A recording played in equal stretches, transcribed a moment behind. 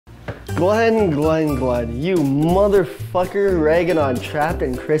Glenn, you motherfucker ragging on Trapt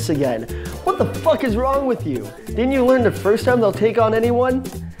and Chris again. What the fuck is wrong with you? Didn't you learn the first time they'll take on anyone?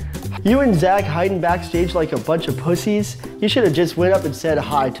 You and Zach hiding backstage like a bunch of pussies? You should have just went up and said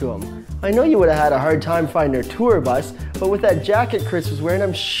hi to them. I know you would have had a hard time finding their tour bus, but with that jacket Chris was wearing,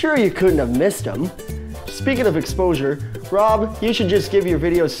 I'm sure you couldn't have missed him. Speaking of exposure, Rob, you should just give your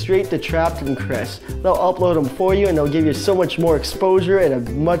videos straight to Trapt and Chris. They'll upload them for you and they'll give you so much more exposure and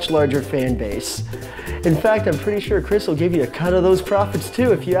a much larger fan base. In fact, I'm pretty sure Chris will give you a cut of those profits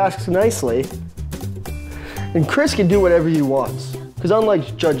too if you ask nicely. And Chris can do whatever he wants, because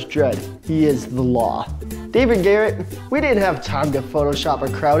unlike Judge Dredd, he is the law. David Garrett, we didn't have time to Photoshop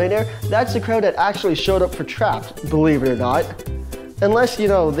a crowd in there. That's the crowd that actually showed up for Trapt, believe it or not. Unless, you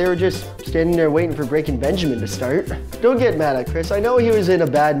know, they were just standing there waiting for Breaking Benjamin to start. Don't get mad at Chris. I know he was in a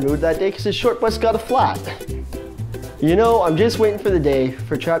bad mood that day because his short bus got a flat. You know, I'm just waiting for the day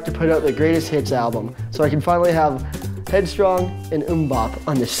for Trapt to put out their greatest hits album so I can finally have Headstrong and Bop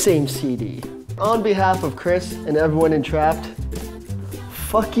on the same CD. On behalf of Chris and everyone in Trapt,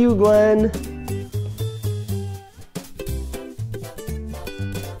 fuck you, Glenn.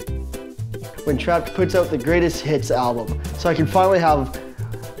 When Trapt puts out the greatest hits album, so I can finally have...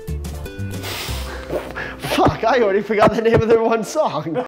 Fuck, I already forgot the name of their one song.